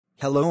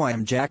Hello, I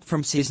am Jack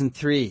from Season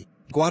 3,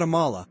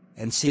 Guatemala,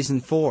 and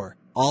Season 4,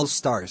 All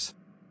Stars.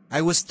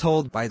 I was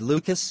told by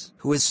Lucas,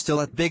 who is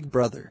still at Big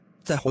Brother,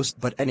 to host,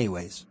 but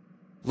anyways.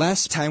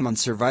 Last time on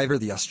Survivor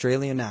the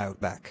Australian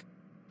Outback,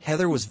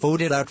 Heather was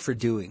voted out for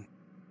doing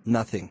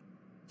nothing.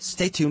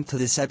 Stay tuned to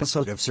this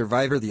episode of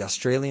Survivor the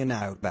Australian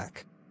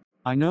Outback.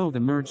 I know the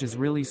merge is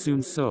really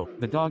soon, so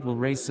the dog will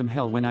raise some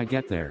hell when I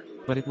get there.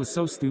 But it was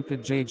so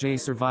stupid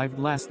JJ survived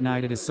last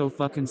night. It is so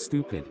fucking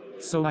stupid.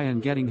 So I am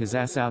getting his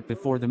ass out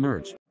before the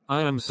merge.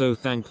 I am so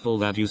thankful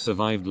that you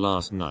survived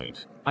last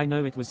night. I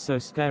know it was so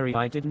scary.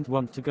 I didn't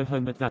want to go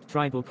home at that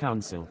tribal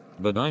council.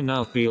 But I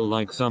now feel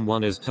like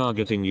someone is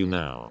targeting you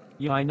now.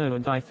 Yeah, I know,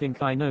 and I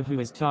think I know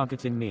who is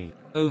targeting me.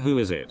 Oh, who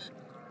is it?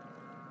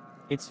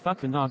 It's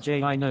fucking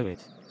RJ, I know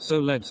it. So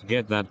let's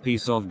get that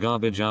piece of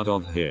garbage out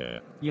of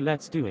here. Yeah,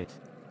 let's do it.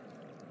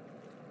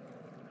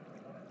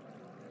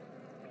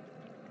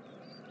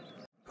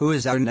 Who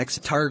is our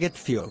next target,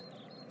 Fuel?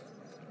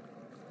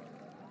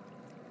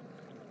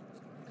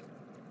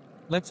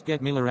 Let's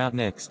get Miller out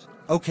next.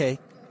 Okay.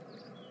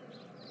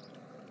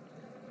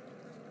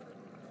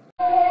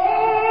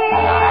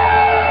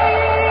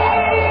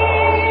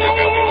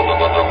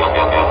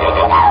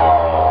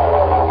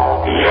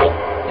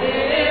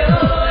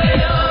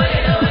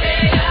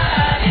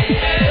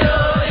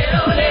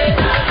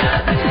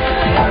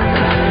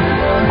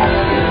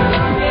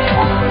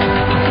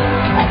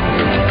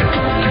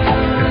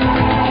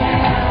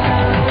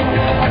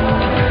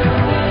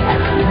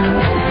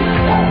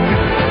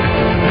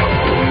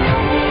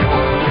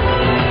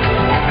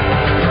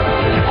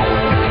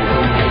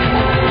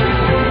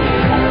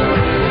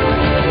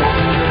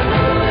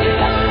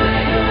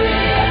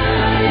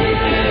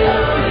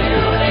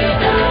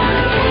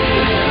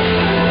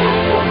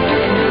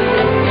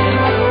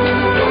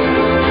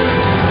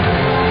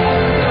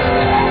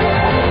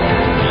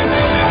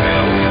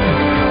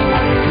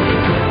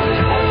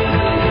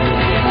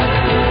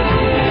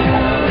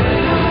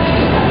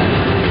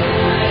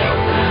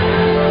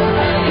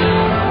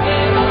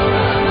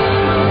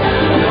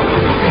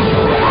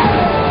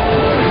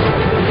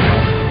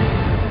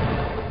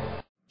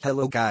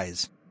 Hello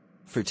guys.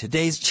 For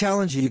today's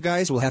challenge you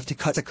guys will have to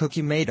cut a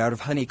cookie made out of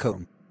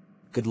honeycomb.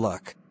 Good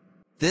luck.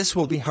 This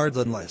will be hard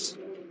unless...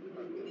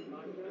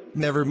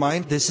 Never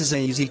mind, this is an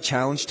easy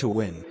challenge to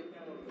win.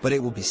 But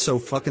it will be so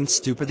fucking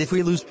stupid if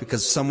we lose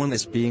because someone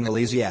is being a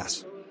lazy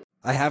ass.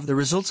 I have the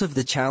results of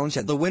the challenge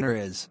and the winner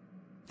is...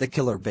 the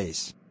killer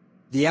base.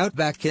 The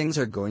Outback Kings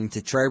are going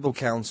to Tribal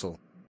Council.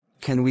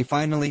 Can we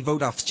finally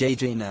vote off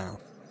JJ now?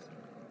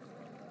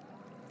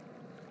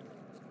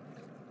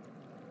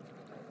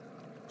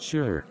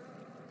 Sure.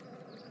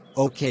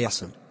 Okay,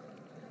 awesome.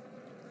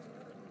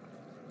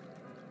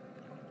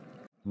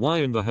 Why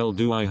in the hell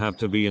do I have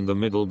to be in the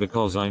middle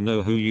because I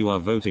know who you are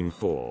voting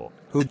for?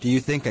 Who do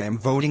you think I am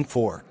voting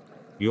for?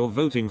 You're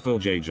voting for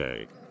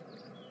JJ.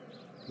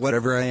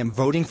 Whatever, I am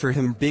voting for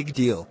him, big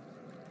deal.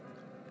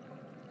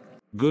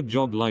 Good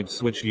job, light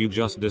switch, you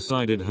just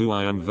decided who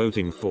I am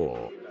voting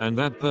for, and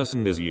that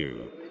person is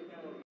you.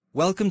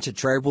 Welcome to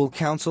Tribal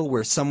Council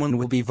where someone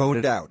will be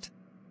voted out.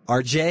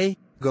 RJ,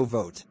 go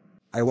vote.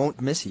 I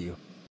won't miss you.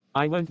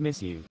 I won't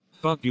miss you.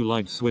 Fuck you,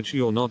 light switch,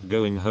 you're not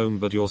going home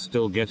but you're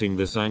still getting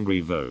this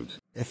angry vote.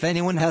 If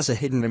anyone has a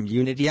hidden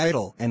immunity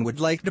idol and would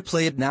like to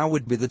play it, now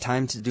would be the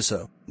time to do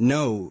so.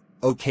 No,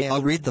 okay,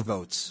 I'll read the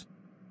votes.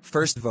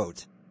 First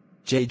vote,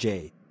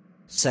 JJ.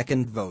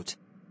 Second vote,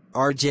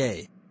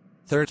 RJ.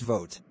 Third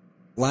vote,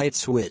 light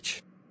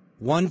switch.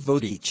 1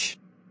 vote each.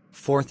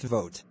 Fourth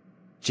vote,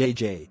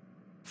 JJ.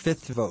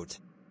 Fifth vote,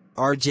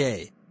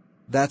 RJ.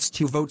 That's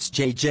 2 votes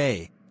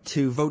JJ.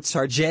 2 votes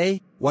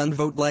RJ, 1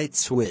 vote light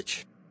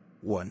switch.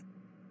 1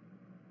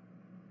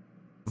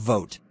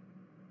 vote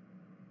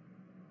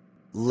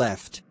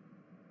left.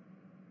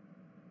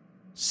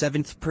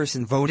 7th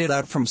person voted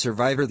out from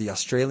Survivor the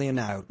Australian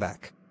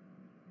Outback.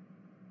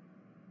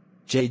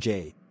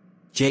 JJ.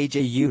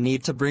 JJ, you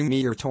need to bring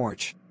me your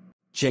torch.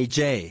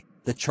 JJ,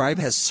 the tribe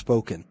has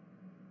spoken.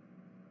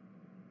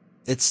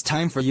 It's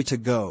time for you to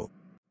go.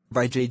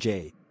 Bye,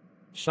 JJ.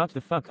 Shut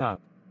the fuck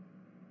up.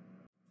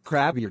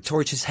 Grab your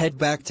torches, head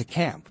back to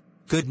camp.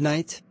 Good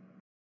night.